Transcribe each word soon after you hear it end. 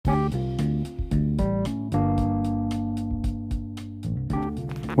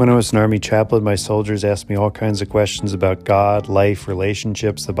When I was an Army chaplain, my soldiers asked me all kinds of questions about God, life,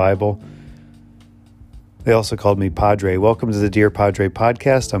 relationships, the Bible. They also called me Padre. Welcome to the Dear Padre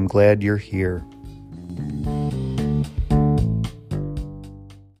podcast. I'm glad you're here.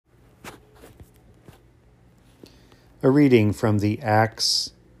 A reading from the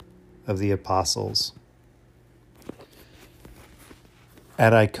Acts of the Apostles.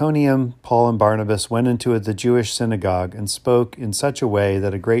 At Iconium, Paul and Barnabas went into the Jewish synagogue and spoke in such a way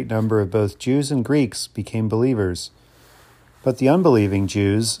that a great number of both Jews and Greeks became believers. But the unbelieving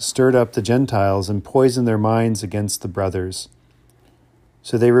Jews stirred up the Gentiles and poisoned their minds against the brothers.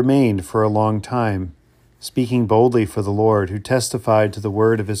 So they remained for a long time, speaking boldly for the Lord, who testified to the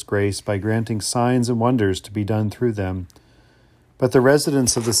word of his grace by granting signs and wonders to be done through them. But the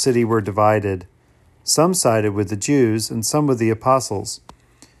residents of the city were divided. Some sided with the Jews and some with the apostles.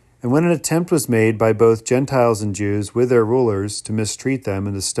 And when an attempt was made by both Gentiles and Jews with their rulers to mistreat them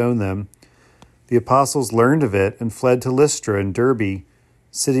and to stone them, the apostles learned of it and fled to Lystra and Derbe,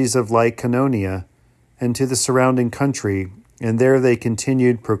 cities of Lycaonia, and to the surrounding country, and there they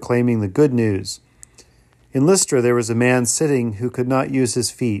continued proclaiming the good news. In Lystra there was a man sitting who could not use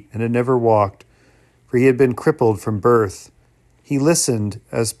his feet and had never walked, for he had been crippled from birth. He listened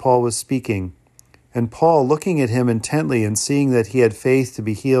as Paul was speaking. And Paul, looking at him intently and seeing that he had faith to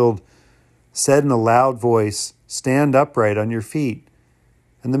be healed, said in a loud voice, "Stand upright on your feet."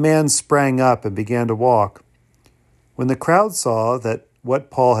 And the man sprang up and began to walk. When the crowd saw that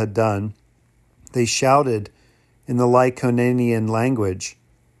what Paul had done, they shouted in the Lycaonian language,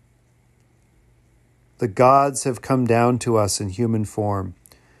 "The gods have come down to us in human form."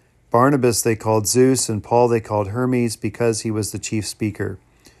 Barnabas they called Zeus, and Paul they called Hermes, because he was the chief speaker.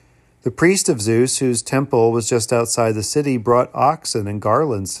 The priest of Zeus, whose temple was just outside the city, brought oxen and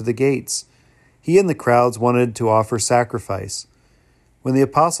garlands to the gates. He and the crowds wanted to offer sacrifice. When the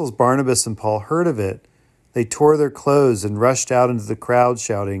apostles Barnabas and Paul heard of it, they tore their clothes and rushed out into the crowd,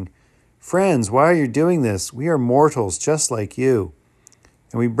 shouting, "Friends, why are you doing this? We are mortals just like you.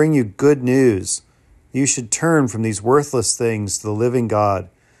 And we bring you good news. You should turn from these worthless things to the living God,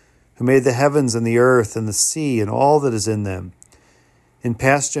 who made the heavens and the earth and the sea and all that is in them. In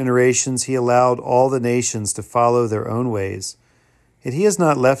past generations he allowed all the nations to follow their own ways. Yet he has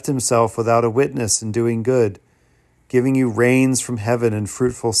not left himself without a witness in doing good, giving you rains from heaven and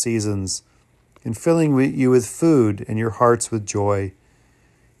fruitful seasons, and filling you with food and your hearts with joy."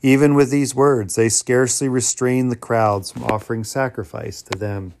 Even with these words, they scarcely restrained the crowds from offering sacrifice to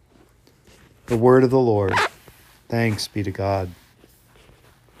them. The word of the Lord. Thanks be to God.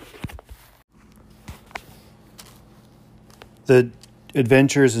 The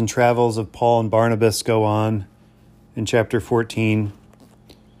adventures and travels of Paul and Barnabas go on in chapter 14.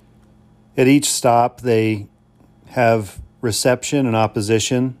 At each stop, they have reception and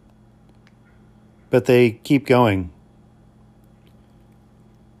opposition, but they keep going.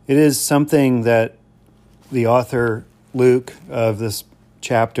 It is something that the author, Luke, of this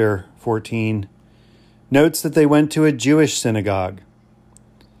chapter 14, notes that they went to a Jewish synagogue.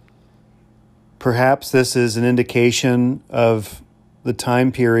 Perhaps this is an indication of the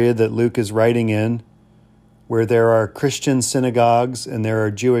time period that Luke is writing in, where there are Christian synagogues and there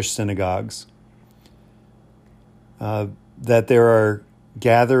are Jewish synagogues. That there are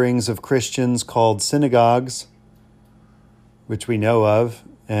gatherings of Christians called synagogues, which we know of,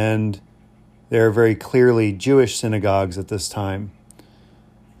 and there are very clearly Jewish synagogues at this time.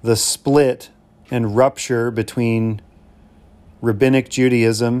 The split and rupture between rabbinic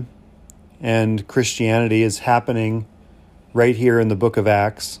Judaism and Christianity is happening right here in the book of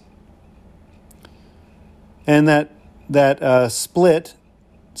Acts. And that split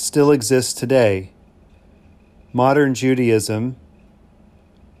still exists today. Modern Judaism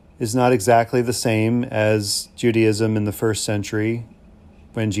is not exactly the same as Judaism in the first century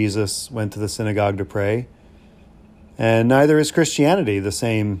when Jesus went to the synagogue to pray. And neither is Christianity the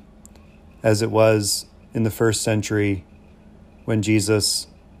same as it was in the first century when Jesus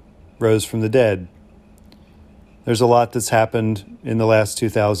rose from the dead. There's a lot that's happened in the last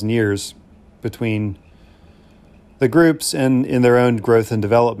 2,000 years between the groups and in their own growth and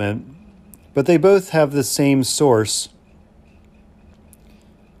development, but they both have the same source,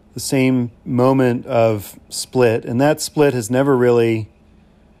 the same moment of split, and that split has never really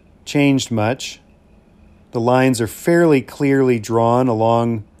changed much. The lines are fairly clearly drawn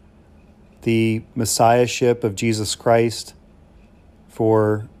along the messiahship of Jesus Christ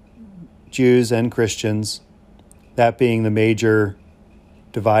for Jews and Christians, that being the major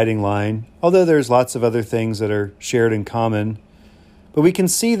dividing line, although there's lots of other things that are shared in common. But we can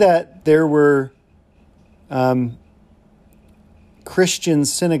see that there were Christian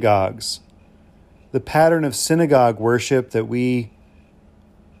synagogues. The pattern of synagogue worship that we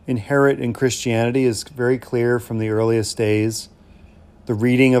inherit in Christianity is very clear from the earliest days. The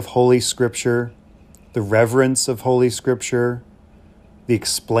reading of Holy Scripture, the reverence of Holy Scripture, the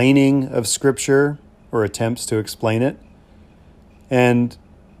explaining of Scripture, or attempts to explain it. And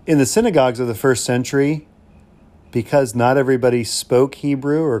in the synagogues of the first century, because not everybody spoke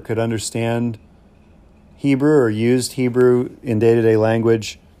Hebrew or could understand Hebrew or used Hebrew in day-to-day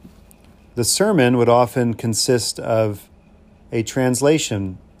language, the sermon would often consist of a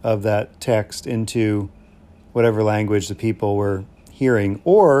translation of that text into whatever language the people were hearing,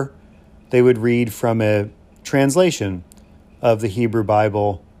 or they would read from a translation of the Hebrew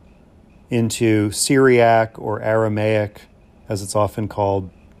Bible into Syriac or Aramaic, as it's often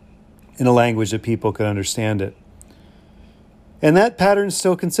called, in a language that people could understand it. And that pattern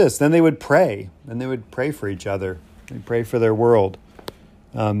still consists. Then they would pray, and they would pray for each other. They'd pray for their world.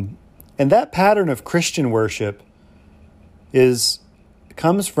 And that pattern of Christian worship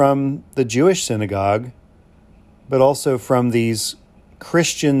comes from the Jewish synagogue, but also from these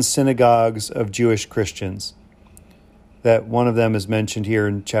Christian synagogues of Jewish Christians. That one of them is mentioned here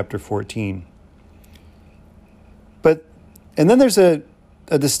in chapter 14. And then there's a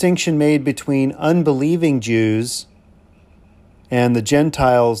distinction made between unbelieving Jews and the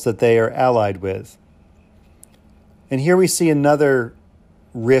Gentiles that they are allied with. And here we see another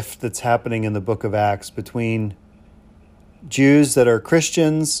rift that's happening in the book of Acts between Jews that are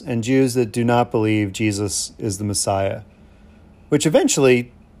Christians and Jews that do not believe Jesus is the Messiah, which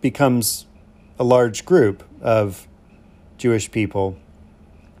eventually becomes a large group of Jewish people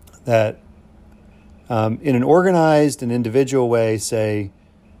that in an organized and individual way say,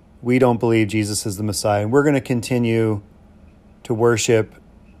 we don't believe Jesus is the Messiah, and we're going to continue to worship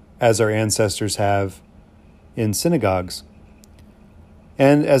as our ancestors have in synagogues.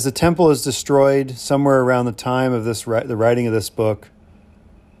 And as the temple is destroyed somewhere around the time of the writing of this book,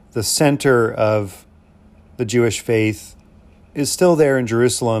 the center of the Jewish faith is still there in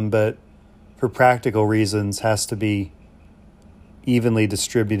Jerusalem, but for practical reasons has to be evenly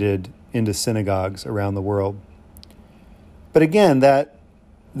distributed into synagogues around the world. But again,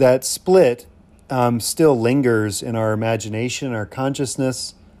 that split still lingers in our imagination, our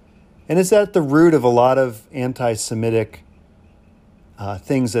consciousness, and is at the root of a lot of anti-Semitic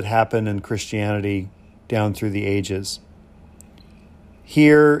things that happen in Christianity down through the ages.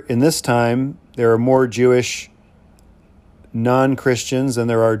 Here, in this time, there are more Jewish non-Christians than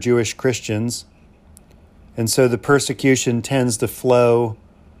there are Jewish Christians, and so the persecution tends to flow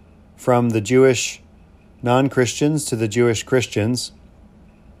from the Jewish non-Christians to the Jewish Christians.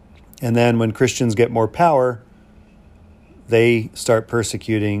 And then when Christians get more power, they start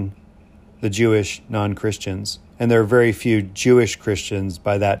persecuting the Jewish non-Christians. And there are very few Jewish Christians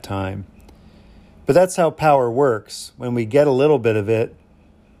by that time. But that's how power works. When we get a little bit of it,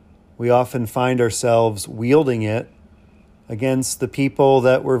 we often find ourselves wielding it against the people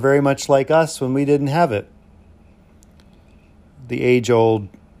that were very much like us when we didn't have it. The age-old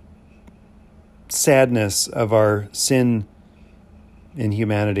sadness of our sin in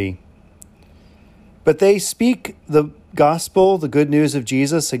humanity. But they speak the gospel, the good news of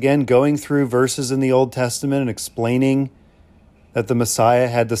Jesus, again, going through verses in the Old Testament and explaining that the Messiah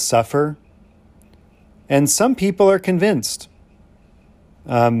had to suffer. And some people are convinced.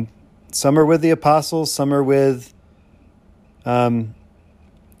 Some are with the apostles, some are with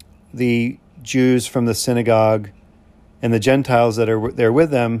the Jews from the synagogue and the Gentiles that are there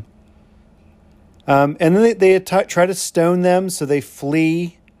with them. And then they try to stone them, so they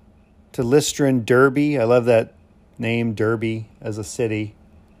flee to Lystra and Derbe. I love that name, Derbe, as a city.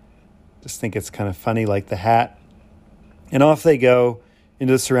 Just think it's kind of funny, like the hat. And off they go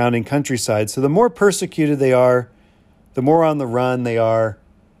into the surrounding countryside. So the more persecuted they are, the more on the run they are,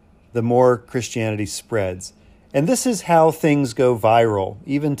 the more Christianity spreads. And this is how things go viral,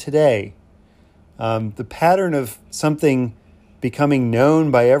 even today. The pattern of something becoming known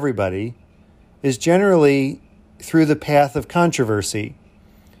by everybody is generally through the path of controversy.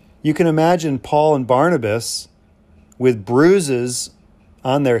 You can imagine Paul and Barnabas with bruises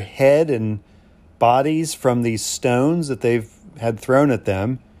on their head and bodies from these stones that they've had thrown at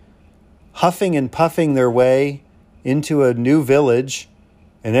them, huffing and puffing their way into a new village,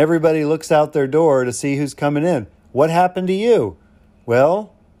 and everybody looks out their door to see who's coming in. What happened to you?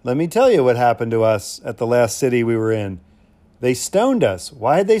 Well, let me tell you what happened to us at the last city we were in. They stoned us.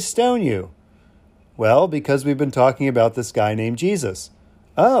 Why did they stone you? Well, because we've been talking about this guy named Jesus.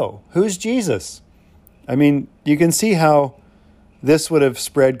 Oh, who's Jesus? I mean, you can see how this would have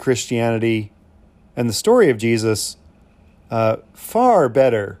spread Christianity and the story of Jesus far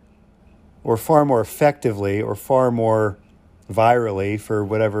better, or far more effectively, or far more virally, for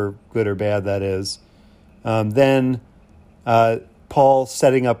whatever good or bad that is, than Paul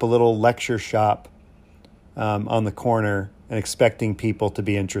setting up a little lecture shop on the corner and expecting people to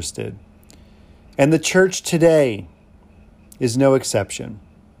be interested. And the church today is no exception.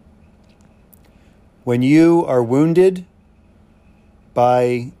 When you are wounded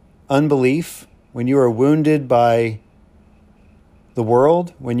by unbelief, when you are wounded by the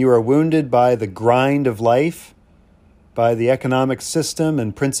world, when you are wounded by the grind of life, by the economic system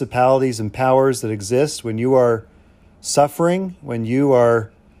and principalities and powers that exist, when you are suffering, when you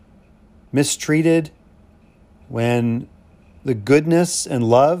are mistreated, when the goodness and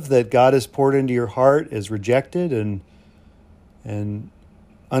love that God has poured into your heart is rejected and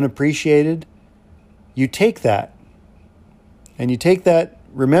unappreciated, you take that. And you take that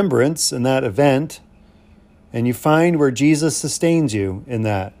remembrance and that event, and you find where Jesus sustains you in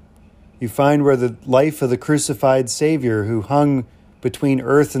that. You find where the life of the crucified Savior who hung between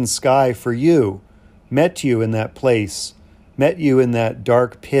earth and sky for you met you in that place, met you in that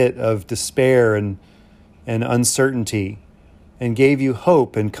dark pit of despair and uncertainty, and gave you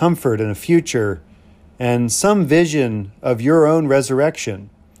hope and comfort and a future and some vision of your own resurrection.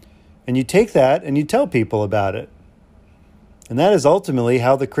 And you take that and you tell people about it. And that is ultimately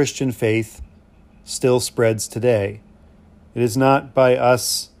how the Christian faith still spreads today. It is not by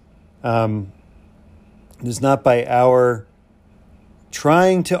us, it is not by our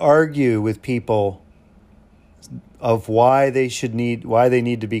trying to argue with people of why they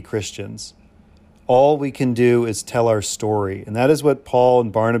need to be Christians. All we can do is tell our story. And that is what Paul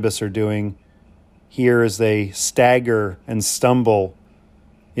and Barnabas are doing here as they stagger and stumble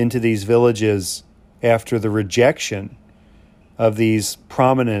into these villages after the rejection of these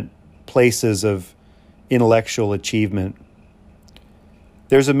prominent places of intellectual achievement.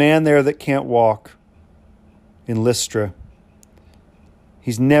 There's a man there that can't walk in Lystra.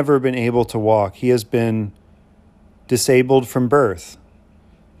 He's never been able to walk. He has been disabled from birth.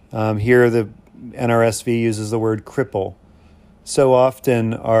 Here the NRSV uses the word cripple. So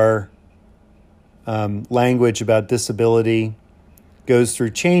often our language about disability goes through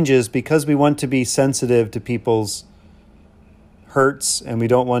changes because we want to be sensitive to people's hurts, and we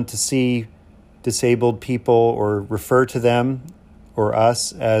don't want to see disabled people or refer to them or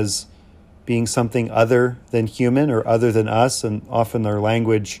us as being something other than human or other than us. And often our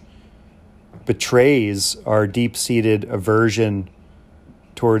language betrays our deep-seated aversion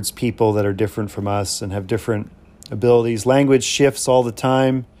towards people that are different from us and have different abilities. Language shifts all the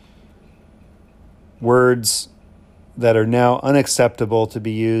time. Words that are now unacceptable to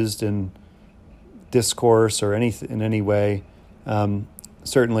be used in discourse or in any way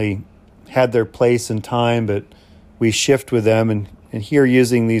certainly had their place and time, but we shift with them. And here,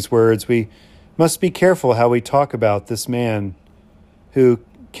 using these words, we must be careful how we talk about this man who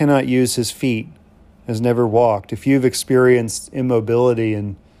cannot use his feet, has never walked. If you've experienced immobility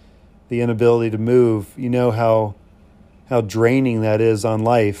and the inability to move, you know how draining that is on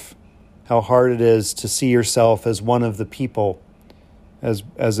life, how hard it is to see yourself as one of the people, as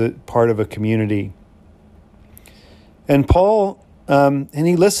a part of a community. And Paul, and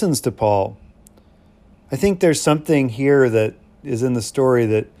he listens to Paul. I think there's something here that is in the story,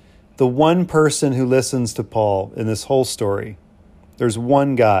 that the one person who listens to Paul in this whole story, there's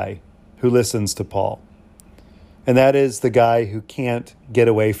one guy who listens to Paul. And that is the guy who can't get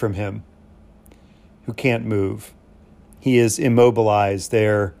away from him, who can't move. He is immobilized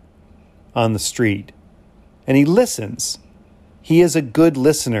there on the street. And he listens. He is a good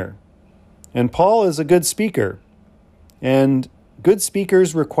listener. And Paul is a good speaker. And good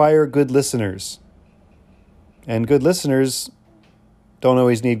speakers require good listeners. And good listeners don't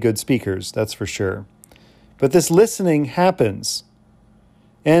always need good speakers, that's for sure. But this listening happens.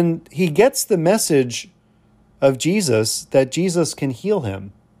 And he gets the message of Jesus, that Jesus can heal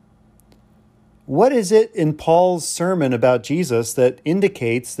him. What is it in Paul's sermon about Jesus that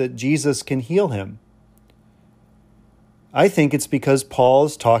indicates that Jesus can heal him? I think it's because Paul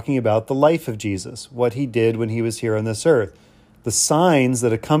is talking about the life of Jesus, what he did when he was here on this earth. The signs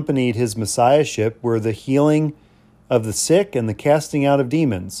that accompanied his messiahship were the healing of the sick and the casting out of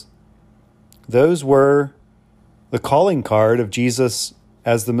demons. Those were the calling card of Jesus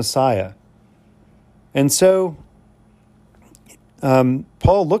as the Messiah. And so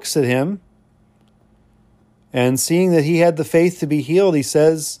Paul looks at him, and seeing that he had the faith to be healed, he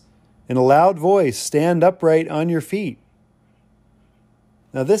says in a loud voice, "Stand upright on your feet."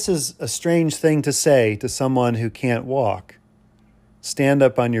 Now, this is a strange thing to say to someone who can't walk. Stand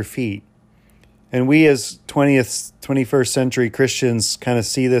up on your feet. And we as 21st century Christians kind of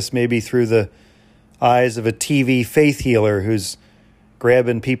see this maybe through the eyes of a TV faith healer who's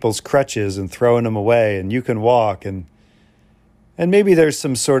grabbing people's crutches and throwing them away, and you can walk. And maybe there's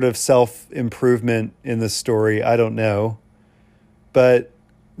some sort of self-improvement in the story. I don't know. But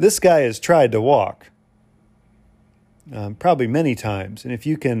this guy has tried to walk, probably many times. And if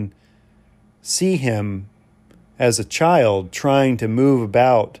you can see him as a child trying to move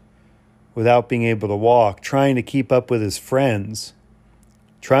about without being able to walk, trying to keep up with his friends,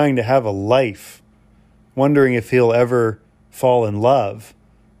 trying to have a life, wondering if he'll ever fall in love,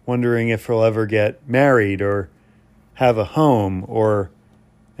 wondering if he'll ever get married or have a home,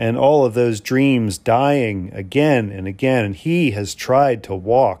 and all of those dreams dying again and again. And he has tried to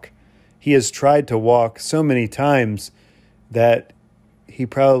walk. He has tried to walk so many times that he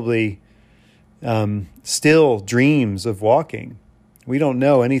probably still dreams of walking. We don't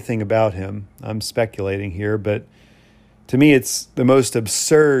know anything about him. I'm speculating here, but to me, it's the most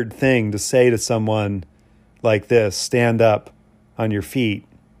absurd thing to say to someone like this, stand up on your feet.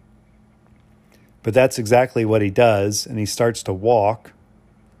 But that's exactly what he does, and he starts to walk.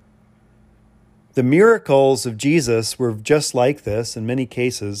 The miracles of Jesus were just like this in many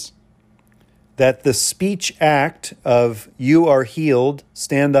cases, that the speech act of you are healed,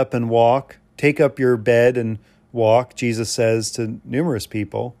 stand up and walk, take up your bed and walk, Jesus says to numerous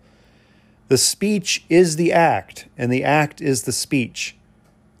people. The speech is the act, and the act is the speech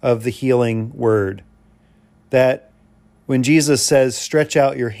of the healing word. That when Jesus says, stretch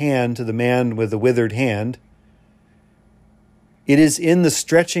out your hand to the man with the withered hand, it is in the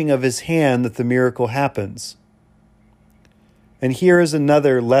stretching of his hand that the miracle happens. And here is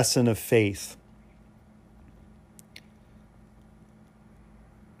another lesson of faith.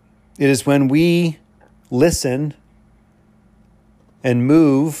 It is when we listen and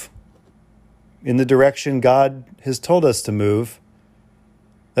move in the direction God has told us to move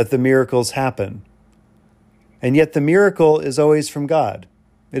that the miracles happen. And yet the miracle is always from God.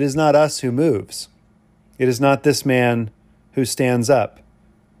 It is not us who moves. It is not this man who stands up.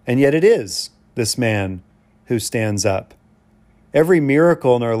 And yet it is this man who stands up. Every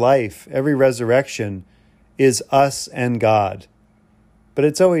miracle in our life, every resurrection is us and God. But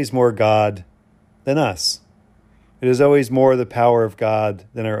it's always more God than us. It is always more the power of God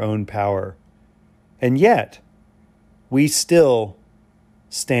than our own power. And yet, we still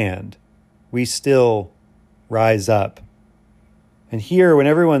stand. We still rise up. And here, when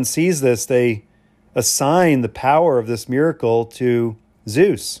everyone sees this, they assign the power of this miracle to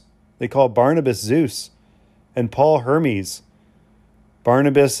Zeus. They call Barnabas Zeus and Paul Hermes.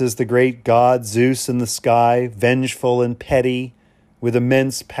 Barnabas is the great god Zeus in the sky, vengeful and petty, with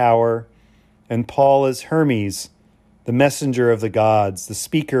immense power. And Paul is Hermes, the messenger of the gods, the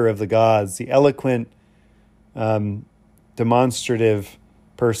speaker of the gods, the eloquent, demonstrative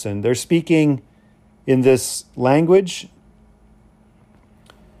person. They're speaking in this language,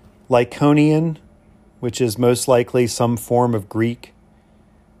 Lycaonian, which is most likely some form of Greek.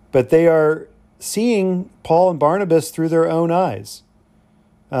 But they are seeing Paul and Barnabas through their own eyes.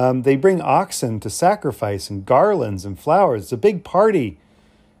 They bring oxen to sacrifice and garlands and flowers. It's a big party.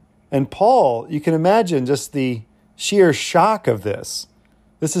 And Paul, you can imagine just the sheer shock of this.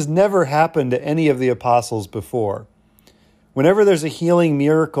 This has never happened to any of the apostles before. Whenever there's a healing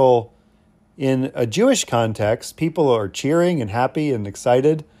miracle in a Jewish context, people are cheering and happy and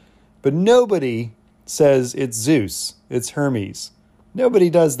excited, but nobody says it's Zeus, it's Hermes. Nobody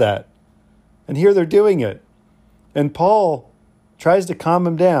does that. And here they're doing it. And Paul tries to calm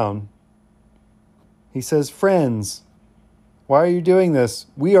him down. He says, friends, why are you doing this?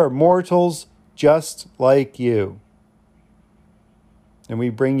 We are mortals just like you. And we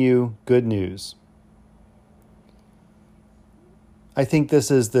bring you good news. I think this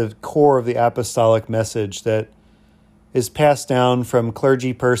is the core of the apostolic message that is passed down from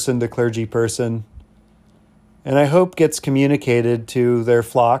clergy person to clergy person, and I hope gets communicated to their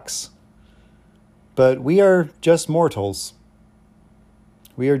flocks. But we are just mortals.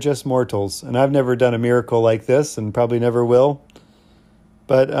 We are just mortals. And I've never done a miracle like this and probably never will.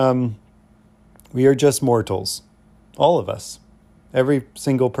 But we are just mortals. All of us. Every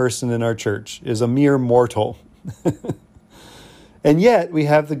single person in our church is a mere mortal. And yet we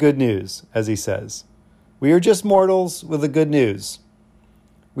have the good news, as he says. We are just mortals with the good news.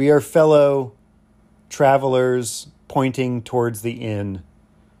 We are fellow travelers pointing towards the inn.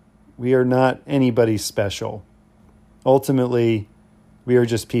 We are not anybody special. Ultimately, we are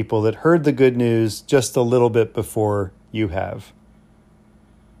just people that heard the good news just a little bit before you have.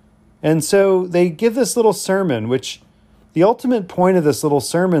 And so they give this little sermon, which the ultimate point of this little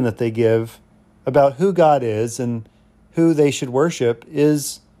sermon that they give about who God is and who they should worship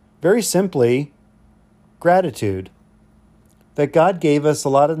is very simply gratitude. That God gave us a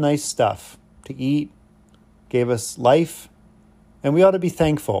lot of nice stuff to eat, gave us life, and we ought to be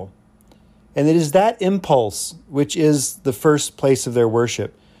thankful. And it is that impulse which is the first place of their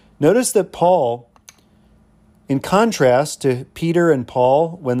worship. Notice that Paul, in contrast to Peter and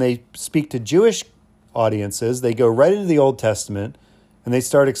Paul, when they speak to Jewish audiences, they go right into the Old Testament and they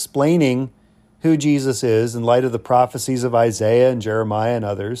start explaining who Jesus is in light of the prophecies of Isaiah and Jeremiah and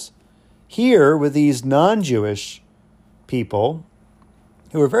others. Here, with these non-Jewish people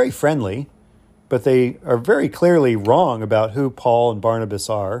who are very friendly, but they are very clearly wrong about who Paul and Barnabas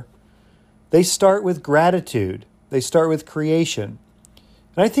are, they start with gratitude. They start with creation.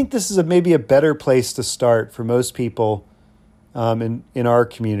 And I think this is maybe a better place to start for most people in our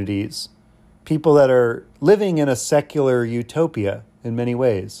communities, people that are living in a secular utopia in many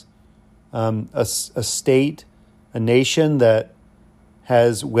ways, a state, a nation that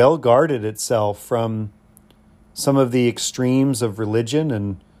has well guarded itself from some of the extremes of religion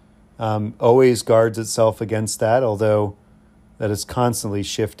and always guards itself against that, although that is constantly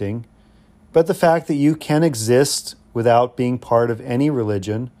shifting. But the fact that you can exist without being part of any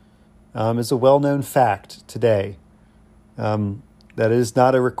religion is a well-known fact today. That is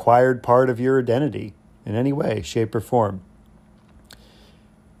not a required part of your identity in any way, shape, or form.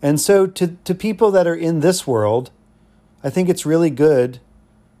 And so to people that are in this world, I think it's really good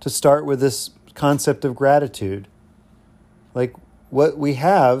to start with this concept of gratitude. Like, what we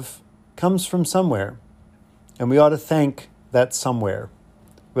have comes from somewhere, and we ought to thank that somewhere.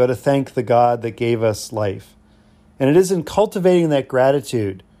 We ought to thank the God that gave us life. And it is in cultivating that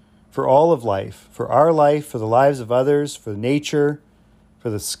gratitude for all of life, for our life, for the lives of others, for nature, for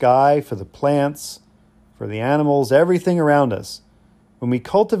the sky, for the plants, for the animals, everything around us. When we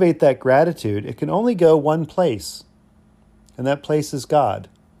cultivate that gratitude, it can only go one place, and that place is God.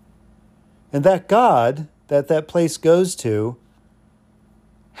 And that God that place goes to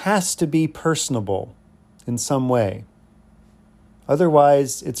has to be personable in some way.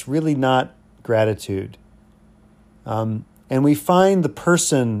 Otherwise, it's really not gratitude. And we find the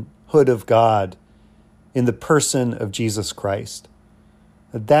personhood of God in the person of Jesus Christ.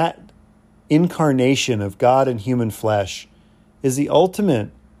 That incarnation of God in human flesh is the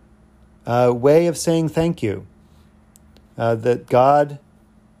ultimate way of saying thank you. That God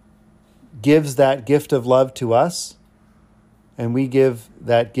gives that gift of love to us, and we give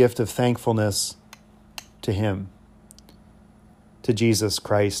that gift of thankfulness to Him, to Jesus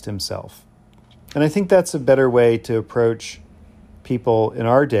Christ Himself. And I think that's a better way to approach people in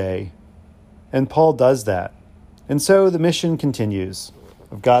our day, and Paul does that. And so the mission continues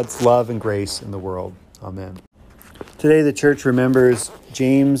of God's love and grace in the world. Amen. Today the church remembers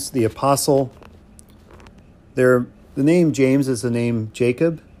James the Apostle. The name James is the name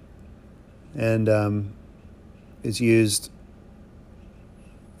Jacob, and is used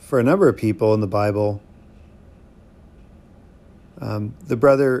for a number of people in the Bible. The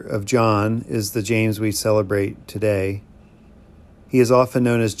brother of John is the James we celebrate today. He is often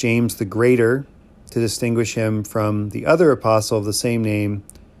known as James the Greater to distinguish him from the other apostle of the same name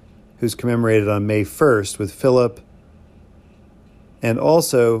who's commemorated on May 1st with Philip, and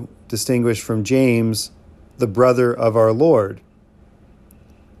also distinguished from James, the brother of our Lord,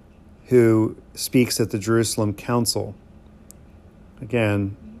 who speaks at the Jerusalem Council.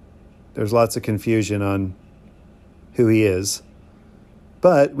 Again, there's lots of confusion on who he is.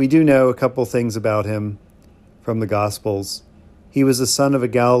 But we do know a couple things about him from the Gospels. He was the son of a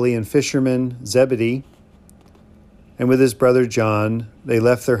Galilean fisherman, Zebedee, and with his brother John, they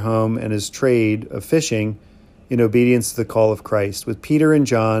left their home and his trade of fishing in obedience to the call of Christ. With Peter and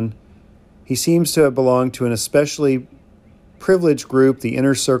John, he seems to have belonged to an especially privileged group, the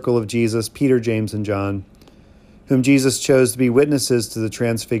inner circle of Jesus, Peter, James, and John, whom Jesus chose to be witnesses to the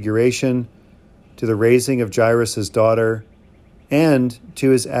transfiguration, to the raising of Jairus' daughter, and to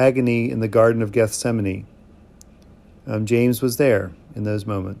his agony in the Garden of Gethsemane. James was there in those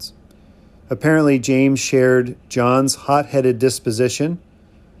moments. Apparently, James shared John's hot-headed disposition.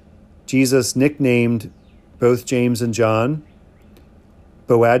 Jesus nicknamed both James and John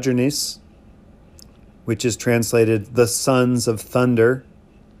Boanerges, which is translated the sons of thunder.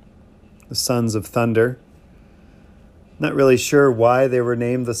 The sons of thunder. Not really sure why they were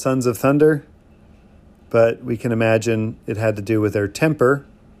named the sons of thunder, but we can imagine it had to do with their temper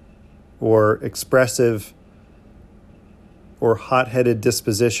or expressive or hot-headed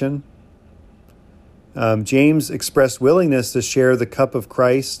disposition. James expressed willingness to share the cup of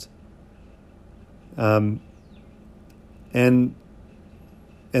Christ, and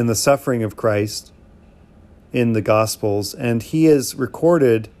and the suffering of Christ in the Gospels, and he is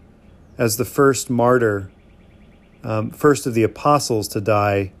recorded as the first martyr, first of the apostles to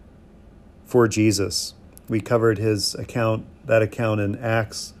die for Jesus. We covered that account in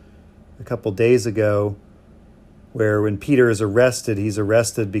Acts a couple days ago, where when Peter is arrested, he's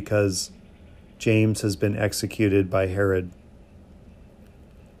arrested because James has been executed by Herod.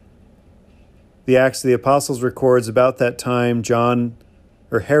 The Acts of the Apostles records about that time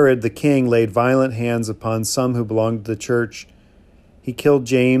Herod the king laid violent hands upon some who belonged to the church. He killed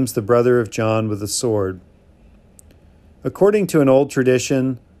James, the brother of John, with a sword. According to an old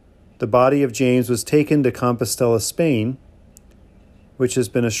tradition, the body of James was taken to Compostela, Spain, which has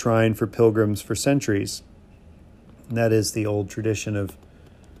been a shrine for pilgrims for centuries. And that is the old tradition of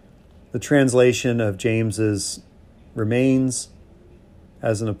the translation of James's remains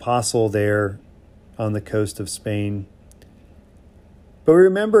as an apostle there on the coast of Spain. But we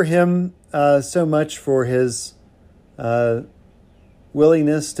remember him so much for his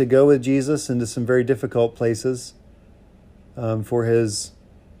willingness to go with Jesus into some very difficult places, for his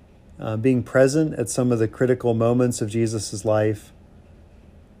being present at some of the critical moments of Jesus' life,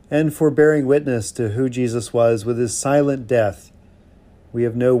 and for bearing witness to who Jesus was with his silent death. We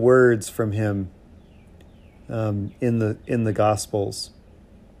have no words from him in the Gospels.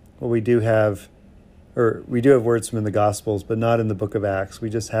 Well, we do have words from him in the Gospels, but not in the book of Acts. We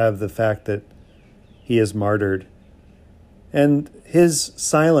just have the fact that he is martyred. And his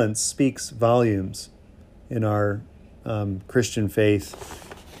silence speaks volumes in our Christian faith.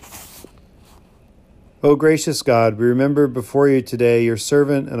 O gracious God, we remember before you today your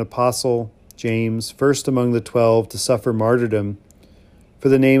servant and apostle, James, first among the 12 to suffer martyrdom for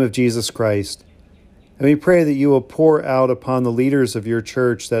the name of Jesus Christ. And we pray that you will pour out upon the leaders of your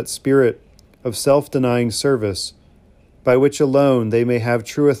church that spirit of self-denying service, by which alone they may have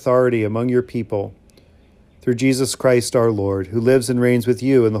true authority among your people, through Jesus Christ our Lord, who lives and reigns with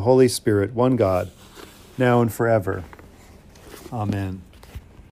you in the Holy Spirit, one God, now and forever. Amen.